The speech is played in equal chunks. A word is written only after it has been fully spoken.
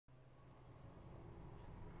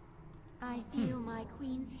I feel my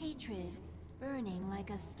queen's hatred burning like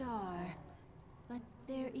a star. But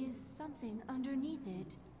there is something underneath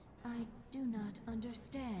it. I do not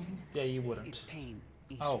understand. Yeah, you wouldn't. It's pain,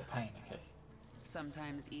 Isha. Oh, pain, okay.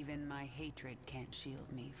 Sometimes even my hatred can't shield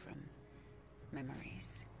me from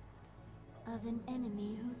memories. Of an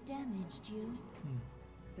enemy who damaged you?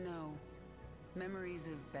 No. Memories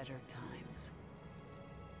of better times.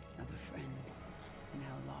 Of a friend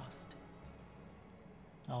now lost.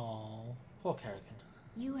 Oh, poor Kerrigan.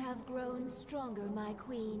 You have grown stronger, my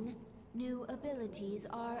queen. New abilities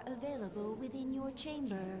are available within your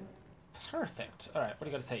chamber. Perfect. Alright, what do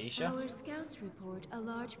you got to say, Isha? Our scouts report a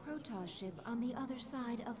large protoss ship on the other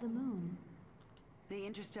side of the moon. The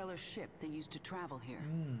interstellar ship that used to travel here.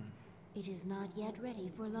 It is not yet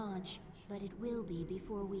ready for launch, but it will be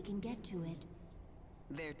before we can get to it.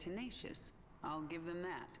 They're tenacious. I'll give them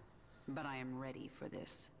that. But I am ready for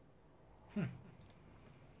this.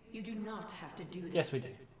 You do not have to do this. Yes, we do.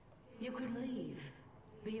 You could leave.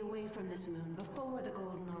 Be away from this moon before the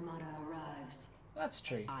Golden Armada arrives. That's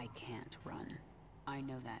true. I can't run. I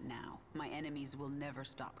know that now. My enemies will never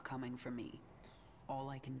stop coming for me. All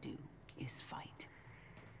I can do is fight.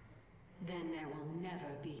 Then there will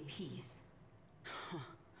never be peace.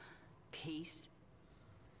 Peace?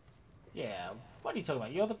 Yeah, what are you talking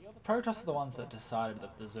about? You're the Protoss are the ones that decided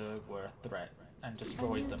that the Zerg were a threat and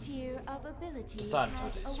destroyed them. A new tier of abilities Decided to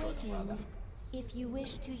has destroy them, rather. awakened. If you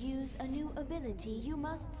wish to use a new ability, you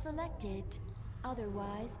must select it.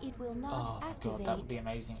 Otherwise, it will not Oh activate. god, that would be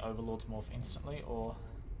amazing. Overlords morph instantly, or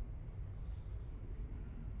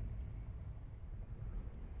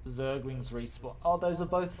Zerglings respawn. Oh, those are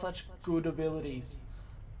both such good abilities.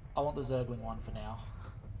 I want the Zergling one for now.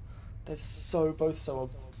 They're both so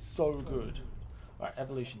good. Alright,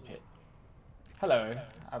 evolution pit. Hello,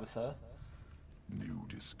 Abatha. New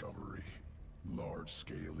discovery.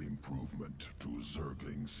 Large-scale improvement to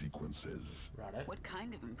Zergling sequences. Righto. What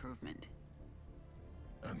kind of improvement?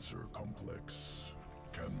 Answer complex.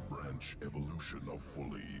 Can branch evolution of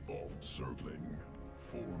fully evolved Zergling.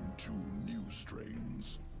 Form 2 new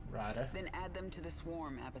strains. Righto. Then add them to the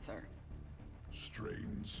swarm, Abatha.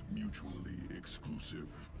 Strains mutually exclusive.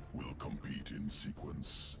 Will compete in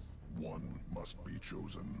sequence. One must be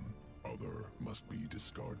chosen. Other must be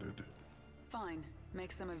discarded. Fine.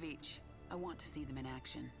 Make some of each. I want to see them in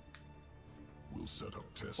action. We'll set up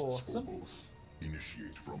tests Awesome. for both.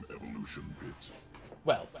 Initiate from evolution pit.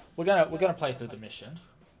 Well, we're gonna play through the mission,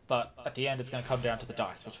 but at the end it's gonna come down to the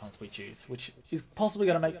dice, which ones we choose, which is possibly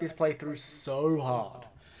gonna make this playthrough so hard.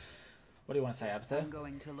 What do you want to say, Abatha? I'm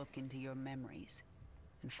going to look into your memories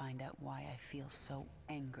and find out why I feel so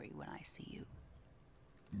angry when I see you.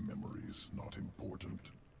 Memories not important.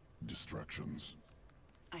 Distractions.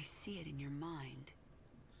 I see it in your mind.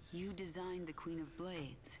 You designed the Queen of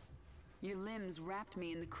Blades. Your limbs wrapped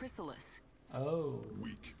me in the chrysalis. Oh.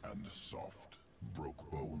 Weak and soft. Broke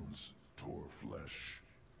bones. Tore flesh.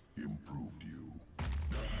 Improved you.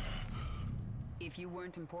 If you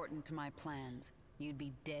weren't important to my plans, you'd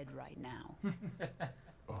be dead right now.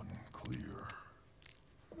 Unclear.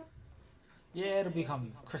 Yeah, it'll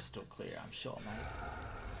become crystal clear, I'm sure, mate.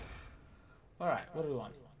 Alright, what do we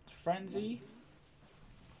want? Frenzy.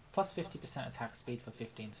 Plus 50% attack speed for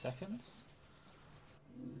 15 seconds.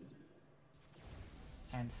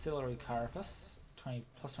 Ancillary Carapace.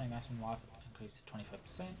 Plus 20 maximum life increase to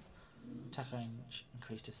 25%. Attack range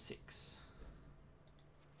increased to 6.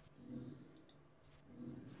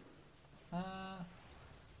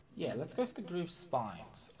 Yeah, let's go for the Groove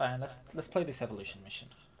Spines. And let's play this evolution mission.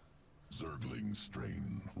 Zergling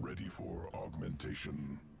strain ready for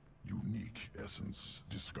augmentation. Unique essence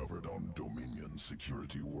discovered on Dominion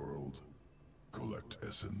Security World. Collect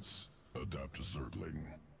essence. Adapt Zergling.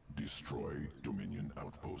 Destroy Dominion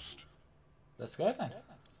outpost. Let's go then.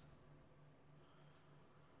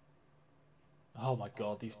 Oh my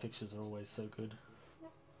god, these pictures are always so good.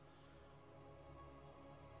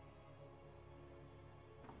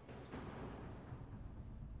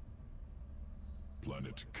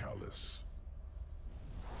 Planet Callus.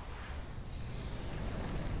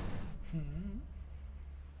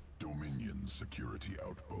 Dominion security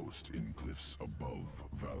outpost in cliffs above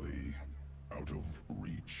valley. Out of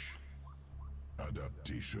reach.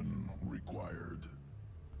 Adaptation required.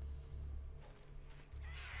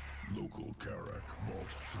 Local Karak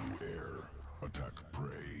vault through air. Attack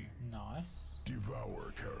prey. Nice.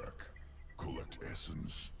 Devour Karak. Collect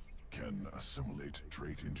essence. Can assimilate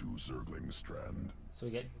trait into Zergling strand. So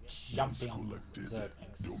we get Once jumping on collected,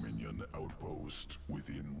 Zerglings. Dominion outpost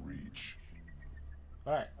within reach.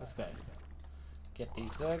 Alright, let's go. Get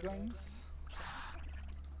these Zerglings.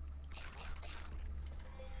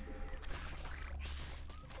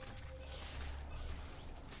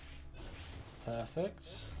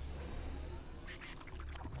 Perfect.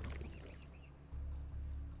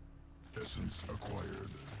 Essence acquired.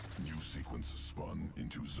 New sequence spun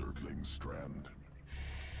into Zergling strand.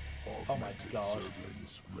 Oh my god.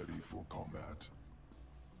 Zerglings ready for combat.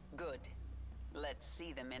 Good. Let's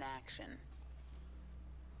see them in action.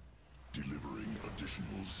 Delivering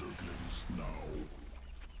additional Zerglings now.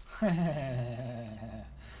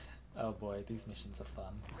 Oh boy, these missions are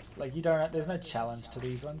fun. Like, you don't, there's no challenge to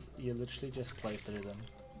these ones. You literally just play through them.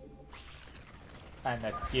 And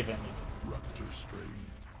they're given, Raptor strain.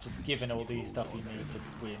 just given all the stuff you need to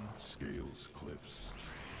win. Scales cliffs.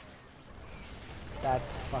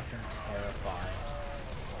 That's fucking terrifying.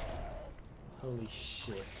 Holy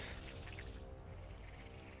shit.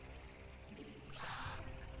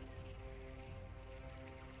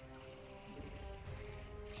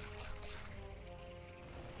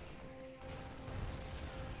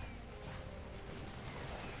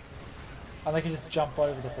 And they can just jump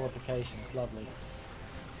over the fortifications, lovely.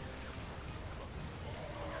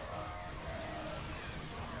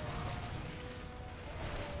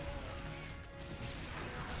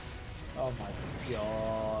 Oh my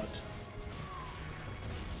god.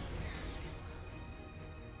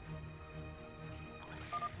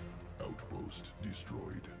 Outpost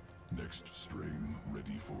destroyed. Next strain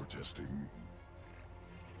ready for testing.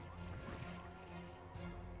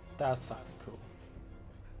 That's fucking cool.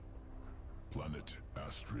 Planet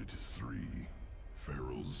Astrid 3.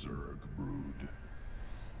 Feral Zerg brood.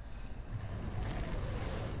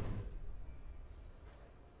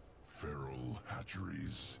 Feral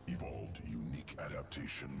hatcheries evolved unique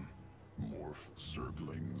adaptation. Morph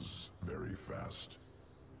Zerglings very fast.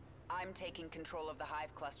 I'm taking control of the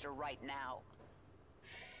hive cluster right now.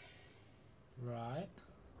 Right.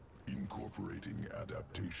 Incorporating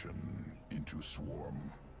adaptation into swarm.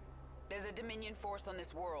 There's a Dominion force on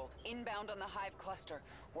this world, inbound on the hive cluster.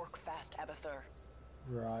 Work fast, Abathur.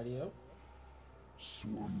 Rightio.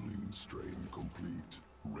 Swarmling strain complete.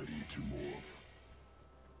 Ready to morph.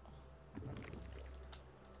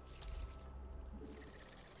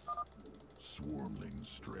 Swarmling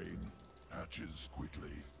strain hatches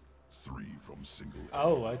quickly. 3 from single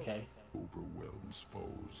Oh, egg. okay. Overwhelms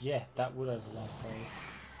foes. Yeah, that would overwhelm foes.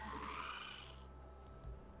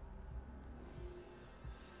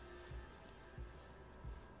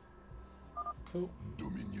 Cool.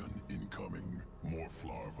 Dominion incoming. Morph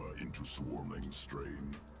larva into swarmling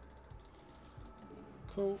strain.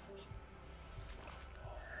 Cool.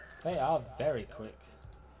 They are very quick.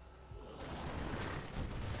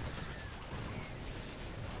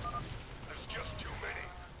 There's just too many.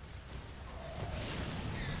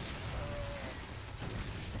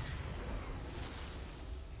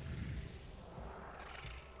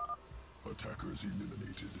 Attackers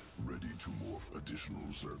eliminated. Ready to morph additional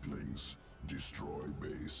Zerglings. Destroy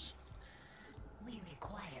base. We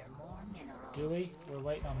require more minerals. Do we? We're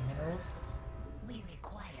waiting on minerals? We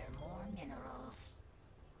require more minerals.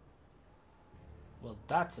 Well,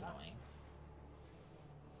 that's annoying.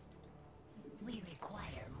 We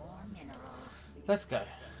require more minerals. Let's go.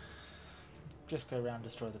 Just go around,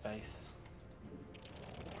 destroy the base.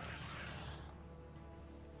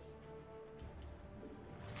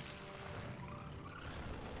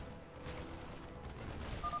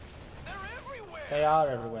 They're everywhere. They are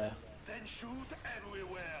everywhere. Then shoot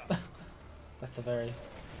everywhere. That's a very,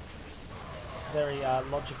 very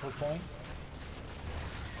logical point.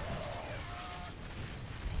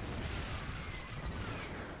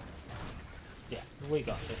 Yeah, we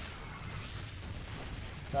got this.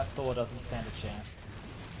 That Thor doesn't stand a chance.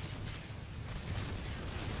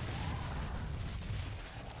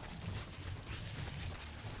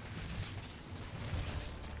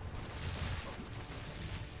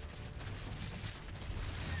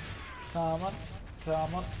 Come on,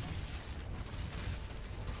 come on.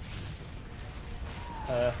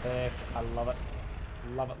 Perfect. I love it.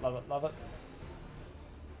 Love it, love it, love it.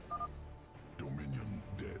 Dominion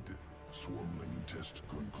dead. Swarmling test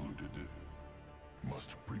concluded.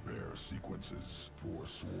 Must prepare sequences for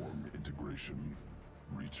swarm integration.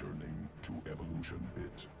 Returning to evolution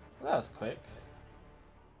bit. That was quick.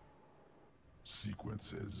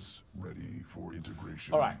 Sequences ready for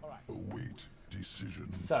integration. Alright. Await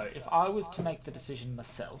decision. So, if I was to make the decision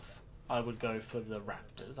myself, I would go for the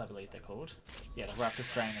Raptors, I believe they're called. Yeah, the Raptor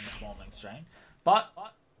strain and the Swarmling strain. But,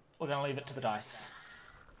 we're going to leave it to the dice.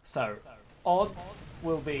 So, odds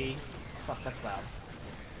will be... Fuck, that's loud.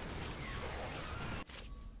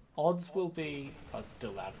 Odds will be... Oh, it's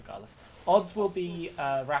still loud regardless. Odds will be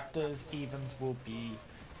Raptors, evens will be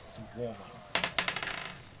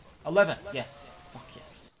Swarmlings. 11, yes. Fuck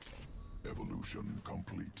yes. Evolution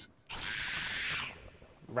complete.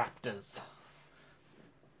 Raptors.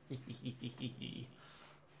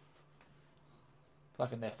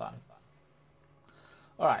 Fucking they're fun.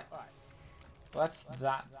 Alright. Well, that's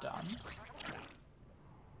that done.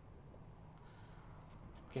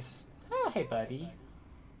 Guess. Oh, hey, buddy.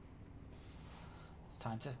 It's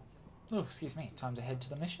time to. Oh, excuse me. Time to head to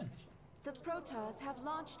the mission. The protoss have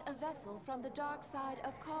launched a vessel from the dark side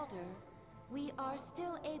of Calder. We are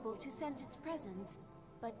still able to sense its presence,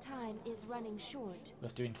 but time is running short. We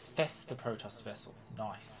have to infest the protoss vessel.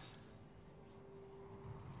 Nice.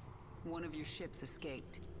 One of your ships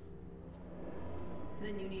escaped.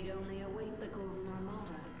 Then you need only await the Golden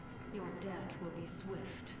Armada. Your death will be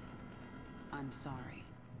swift. I'm sorry.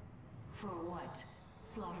 For what?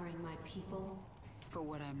 Slaughtering my people? For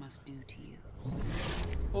what I must do to you.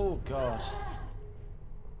 Oh, God.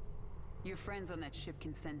 Your friends on that ship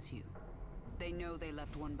can sense you. They know they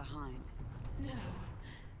left one behind. No.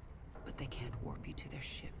 But they can't warp you to their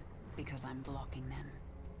ship, because I'm blocking them.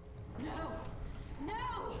 No!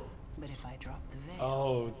 No! But if I drop the veil...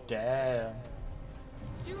 Oh, damn.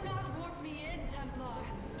 Do not warp me in, Templar!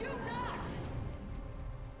 Do not!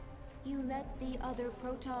 You let the other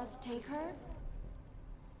protoss take her?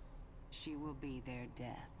 She will be their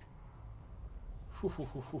death.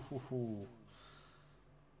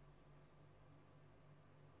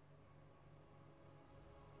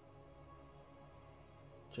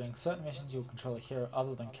 During certain missions, you'll control a hero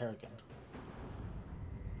other than Kerrigan.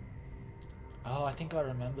 Oh, I think I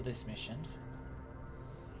remember this mission.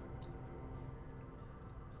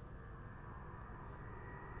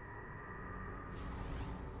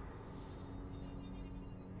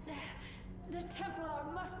 The Templar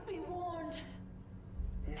must be warned.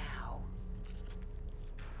 Now.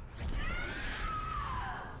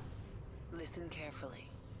 Listen carefully.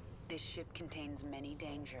 This ship contains many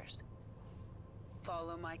dangers.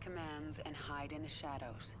 Follow my commands and hide in the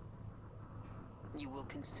shadows. You will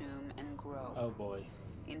consume and grow. Oh boy.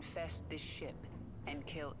 Infest this ship and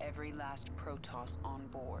kill every last protoss on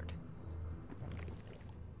board.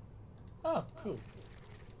 Oh, cool.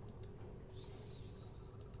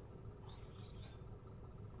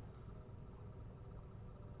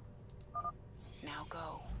 Now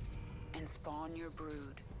go and spawn your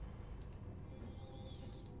brood.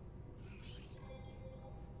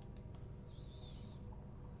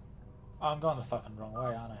 Oh, I'm going the fucking wrong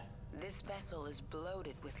way, aren't I? This vessel is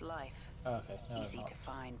bloated with life. Oh, okay, no, it's Easy not. to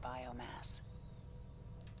find biomass.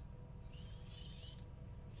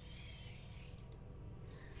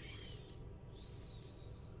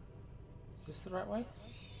 Is this the right way?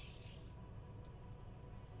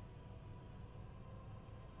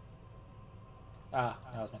 Ah,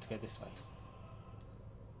 no, I was meant to go this way.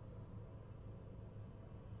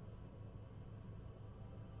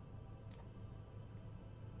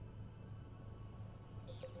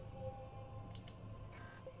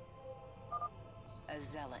 A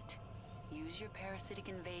zealot. Use your parasitic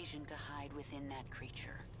invasion to hide within that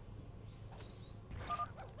creature.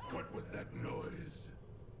 What was that noise?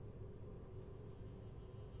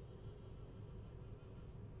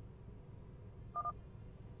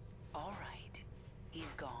 All right.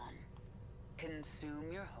 He's gone.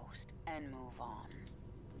 Consume your host and move on.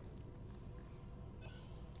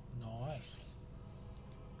 Nice.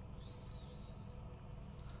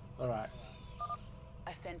 Alright.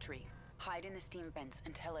 A sentry. Hide in the steam vents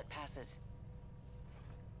until it passes.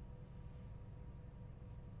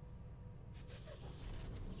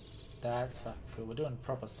 That's fucking cool. We're doing a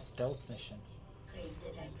proper stealth mission. Creep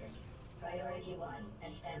detected. Priority 1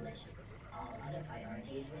 established. All other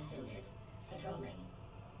priorities rescinded. Patrolling.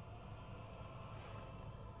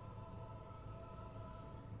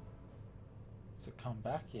 So come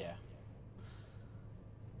back, yeah.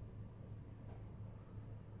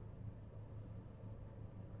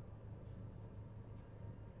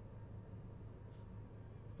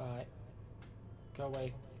 Bye. Go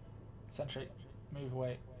away. Sentry, move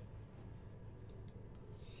away.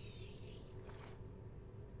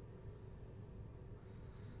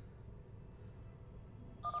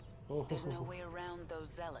 Oh, There's no way around those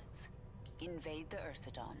zealots. Invade the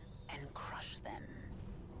Ursidon and crush them.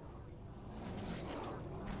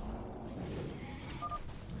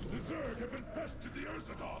 The Zerg have infested the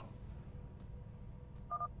Ursidon!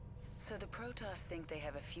 So the Protoss think they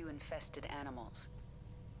have a few infested animals.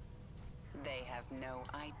 They have no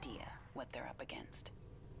idea what they're up against.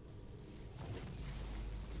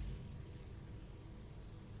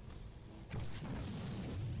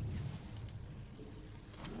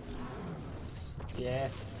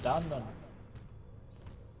 yes, stun them.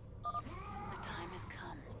 The time has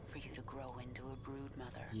come for you to grow into a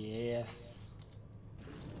Broodmother. Yes.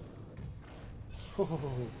 We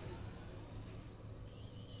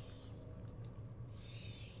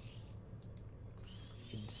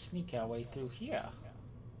can sneak our way through here.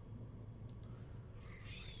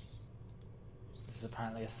 This is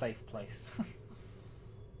apparently a safe place.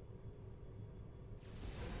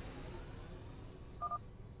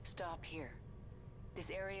 Stop here. This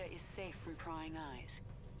area is safe from prying eyes.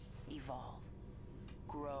 Evolve.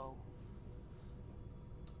 Grow.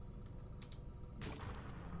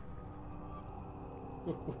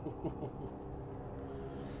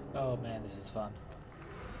 Oh man, this is fun.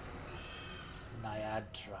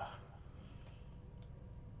 Niagara.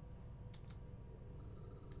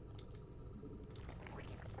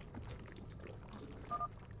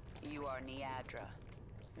 You are Niagara.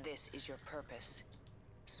 This is your purpose.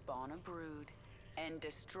 Spawn a brood and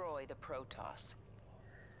destroy the protoss.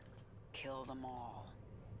 Kill them all.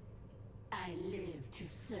 I live to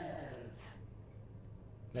serve.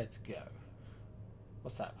 Let's go.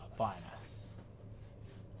 What's that? A biomass.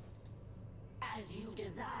 As you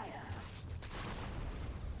desire.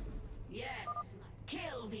 Yes,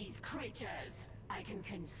 kill these creatures. I can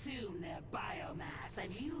consume their biomass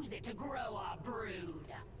and use it to grow our brood.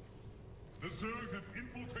 The Zerg have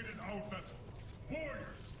infiltrated our vessel.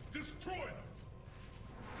 Warriors, destroy them!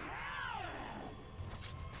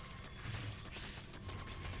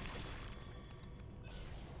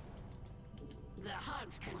 The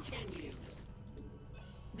hunt continues.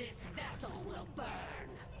 This vessel will burn.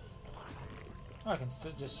 I can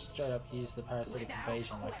just straight up use the parasitic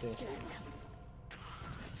invasion like this.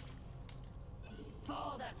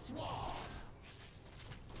 For the swarm.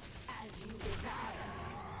 As you desire.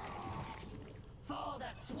 For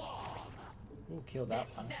the swarm. We'll kill that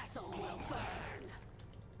This one. vessel will burn.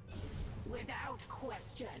 Without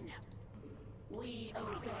question. We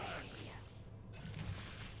obey.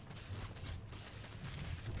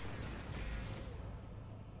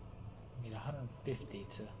 Need 150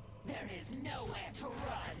 to. There is nowhere to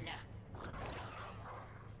run.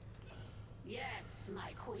 Yes,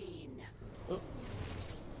 my queen. Oh,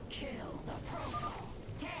 Kill the protoss.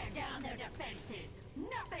 Tear down their defenses.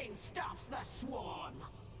 Nothing stops the swarm.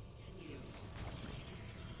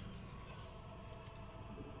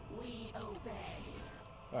 We obey.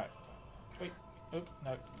 right. Wait. Oh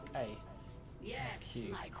no. A. Yes,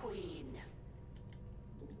 Q. my queen.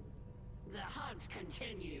 The hunt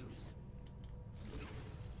continues.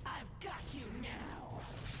 I've got you now.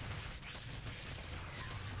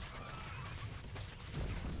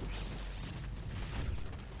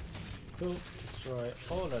 Cool. Destroy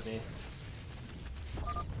all of this.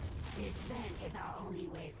 This vent is our only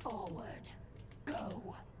way forward.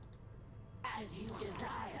 Go. As you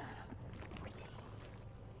desire.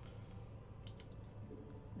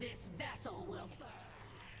 This vessel will burn.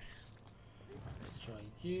 Destroy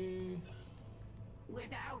you.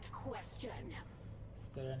 Without question.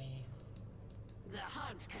 Is there any? The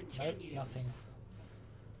hunt Nope. continues. Nothing.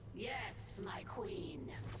 Yes, my queen.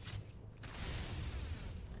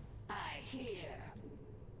 I hear.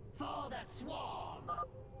 For the swarm.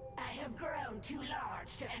 I have grown too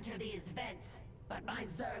large to enter these vents, but my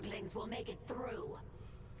zerglings will make it through.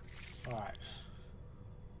 All right.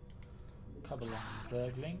 Couple of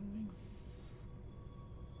zerglings.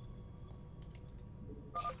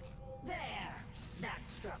 There! That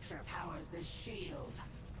structure powers the shield.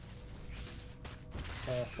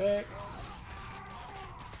 Perfect.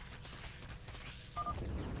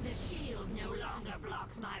 The shield no longer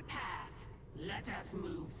blocks my path. Let us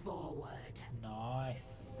move forward.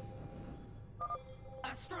 Nice.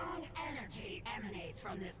 A strong energy emanates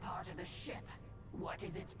from this part of the ship. What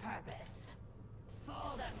is its purpose?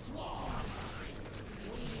 For the swarm!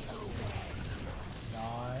 We obey.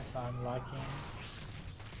 Nice. I'm liking.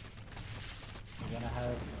 We're gonna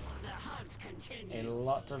have The hunt continues. a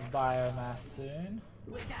lot of biomass soon.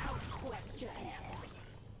 Without question.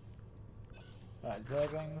 Right,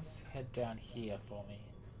 zerglings, head down here for me.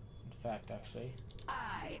 In fact, actually.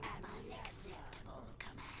 I am unacceptable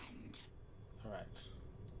command. Alright.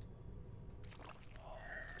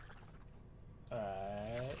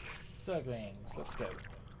 Alright. Zerglings, let's go.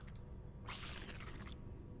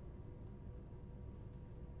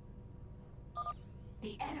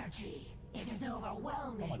 The energy, it is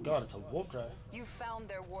overwhelming. Oh my god, it's a warp drive. You found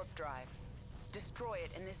their warp drive. Destroy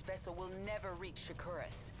it and this vessel will never reach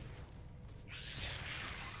Shakuras.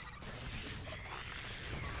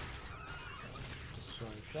 Destroy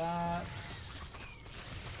that.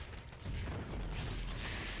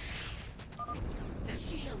 The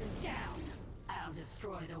shield is down. I'll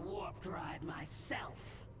destroy the warp drive myself.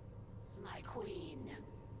 My queen.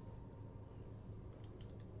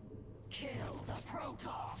 Kill the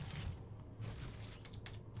protoss.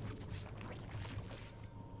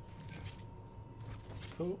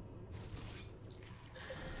 cool.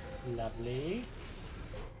 Lovely.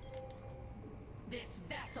 This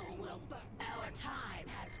vessel will burn. Our time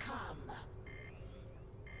has come.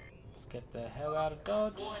 Let's get the hell out of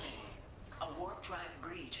Dodge. Warning. A warp drive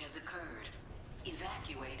breach has occurred.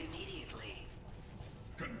 Evacuate immediately.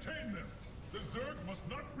 Contain them! The Zerg must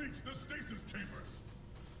not reach the stasis chambers!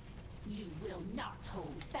 You will not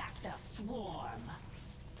hold back the swarm.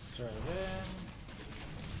 Straight in.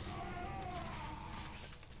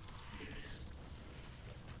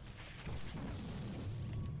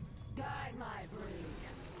 Guide my brood.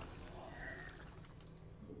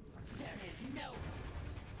 There is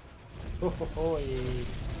no... Hohohoi.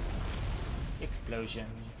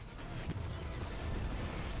 Explosions.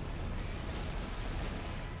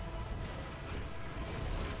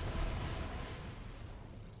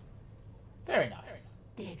 Very nice.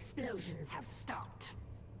 The explosions have stopped.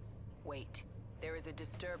 Wait. There is a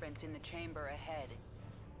disturbance in the chamber ahead.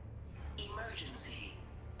 Emergency.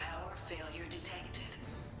 Power failure detected.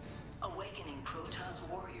 Awakening protoss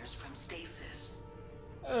warriors from stasis.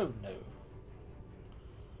 Oh no.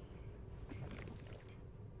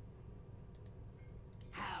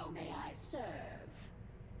 How may I serve?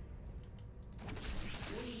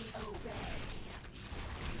 We obey.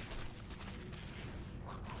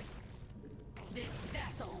 This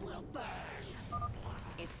vessel will burn.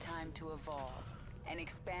 It's time to evolve and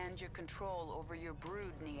expand your control over your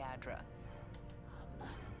brood, Niadra.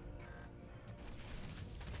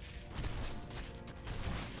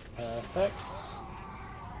 Perfect.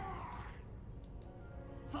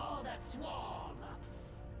 For the swarm.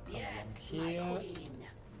 Yes, here. my queen.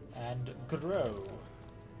 And grow.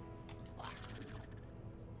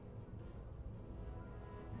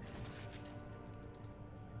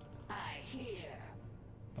 I hear.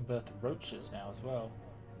 Can birth roaches now as well.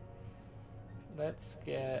 Let's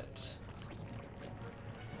get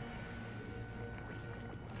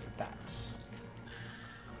that.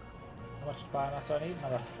 How much biomass do I need?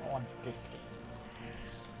 Another 150.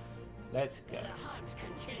 Let's go. The hunt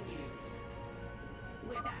continues.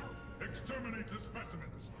 Without. Exterminate the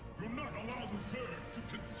specimens! Do not allow the Zerg to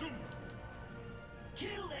consume them!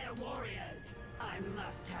 Kill their warriors! I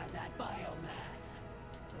must have that biomass.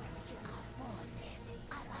 Our forces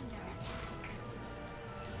are under attack.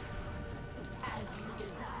 As you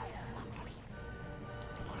desire.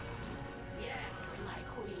 Yes, my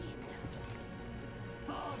queen.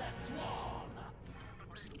 For the swarm.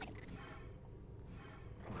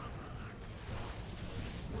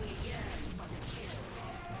 We yearn for the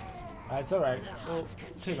kill. It's alright. Well,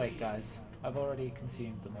 it's too late, guys. I've already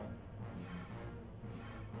consumed them all.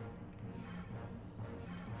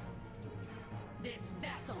 This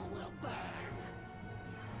vessel will burn.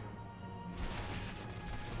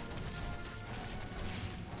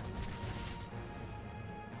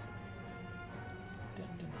 Dun,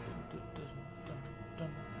 dun, dun, dun, dun,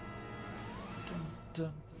 dun, dun,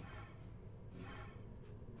 dun.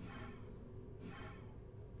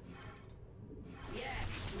 Yes,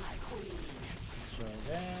 my queen. Destroy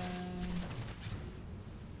them.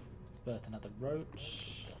 Birth another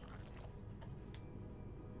roach.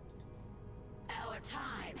 Our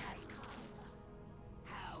time has come.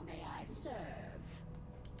 How may I serve?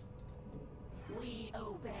 We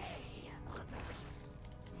obey.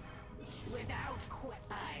 Without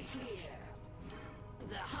I hear.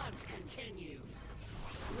 The hunt continues.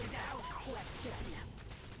 Without question.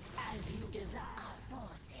 As you desire. Our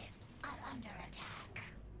forces are under attack.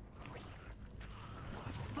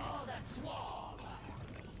 For the swarm.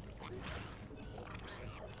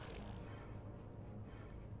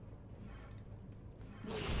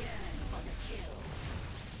 We yearn for the kill.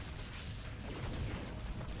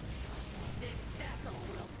 This vessel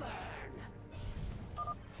will burn.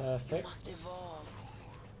 Perfect. Must evolve.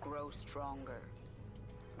 Grow stronger.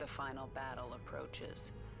 The final battle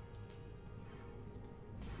approaches.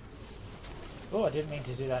 Oh, I didn't mean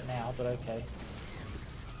to do that now, but okay.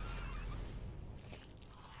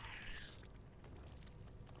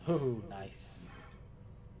 Ooh, nice.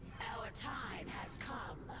 Our time has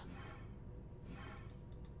come.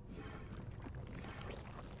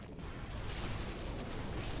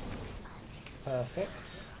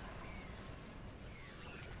 Perfect.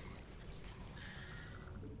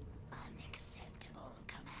 Unacceptable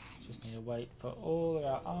command. Just need to wait for all of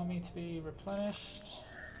our army to be replenished.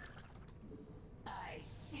 I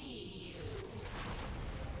see you.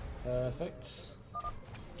 Perfect.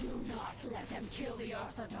 Do not let them kill the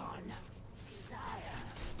Ursadon. Desire.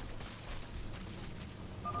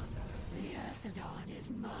 The Ursadon is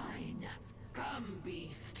mine. Come,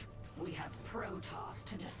 beast. We have protoss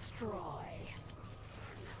to destroy.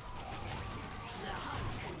 The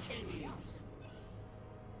hunt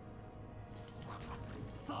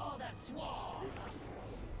swarm.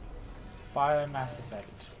 Biomass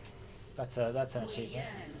effect. That's an achievement.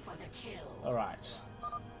 Yearn for the kill. Alright.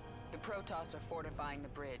 The protoss are fortifying the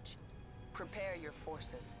bridge. Prepare your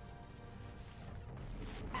forces.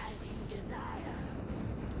 As you desire.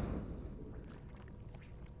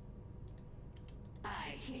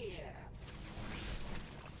 I hear.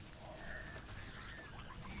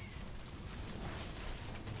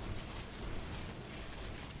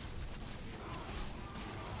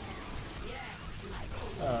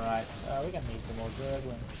 Alright, we're gonna need some more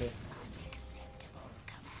zerglings too.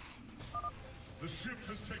 The ship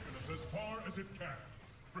has taken us as far as it can.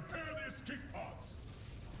 Prepare the escape pods.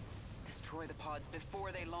 Destroy the pods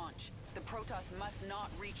before they launch. The protoss must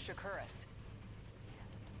not reach Shakuras.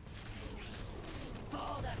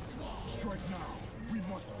 For the swarm. Strike now. We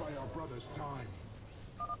must buy our brothers time.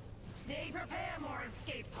 They prepare more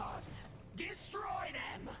escape pods. Destroy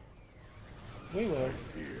them. We will.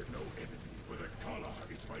 Fear no enemy, for the color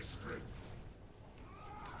is my strength.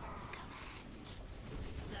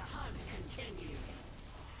 The hunt continues.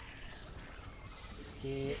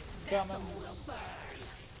 Keep coming. Will burn.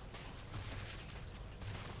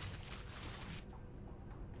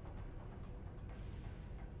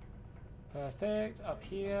 Perfect. Up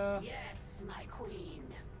here. Yes, my queen.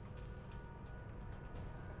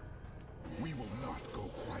 We will not go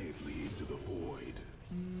quietly into the void.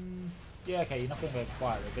 Yeah, okay, you're not going to go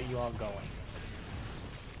quietly, but you are going.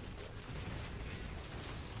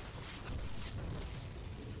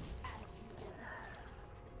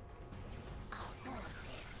 Our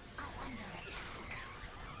forces are under attack.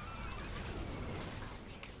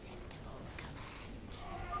 Unacceptable command.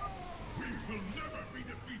 We will never be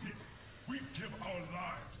defeated. We give our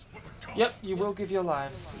lives for the color. Yep, you will give your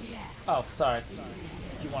lives. Oh, sorry.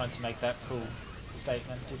 You wanted to make that cool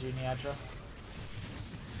statement, did you, Niadra?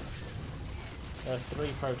 There are 3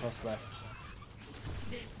 protoss left.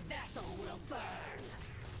 This vessel will burn.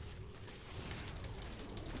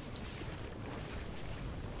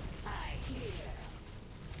 I hear.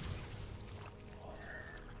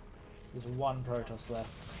 There's 1 protoss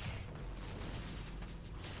left.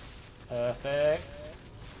 Perfect.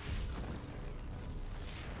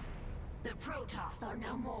 The protoss are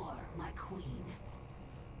no more, my queen.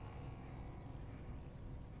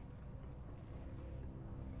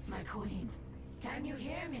 My queen, can you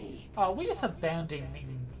hear me? Oh, we're just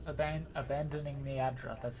abandoning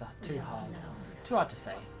Niadra. That's too hard. Too hard to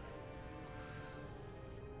say.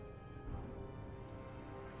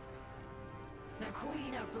 The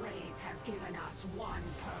Queen of Blades has given us one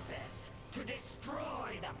purpose: to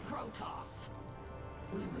destroy the protoss.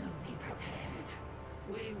 We will be prepared.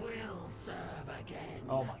 We will serve again.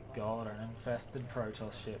 Oh my god, an infested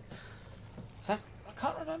protoss ship. Is that, I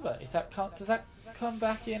can't remember if that does that come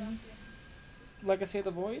back in Legacy of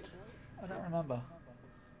the Void? I don't remember.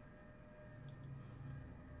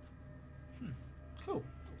 Cool.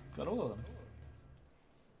 Got all of them.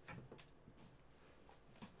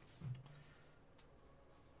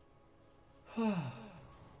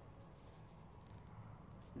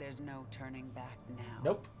 There's no turning back now.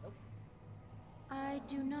 Nope. I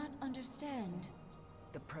do not understand.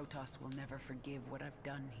 The Protoss will never forgive what I've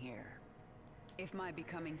done here. If my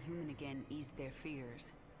becoming human again eased their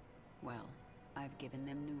fears, well, I've given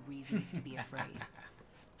them new reasons to be afraid.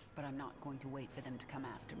 But I'm not going to wait for them to come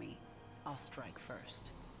after me. I'll strike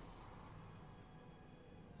first.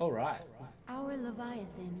 Alright. Our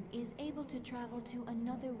Leviathan is able to travel to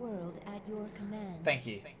another world at your command. Thank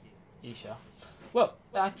you, Isha. Well,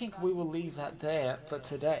 I think we will leave that there for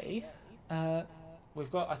today. I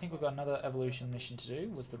think we've got another evolution mission to do,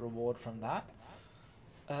 was the reward from that.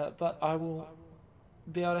 But I will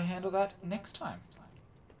be able to handle that next time.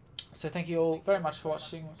 So thank you all very much for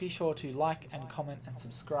watching. Be sure to like and comment and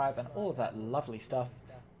subscribe and all of that lovely stuff.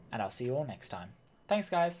 And I'll see you all next time. Thanks,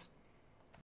 guys.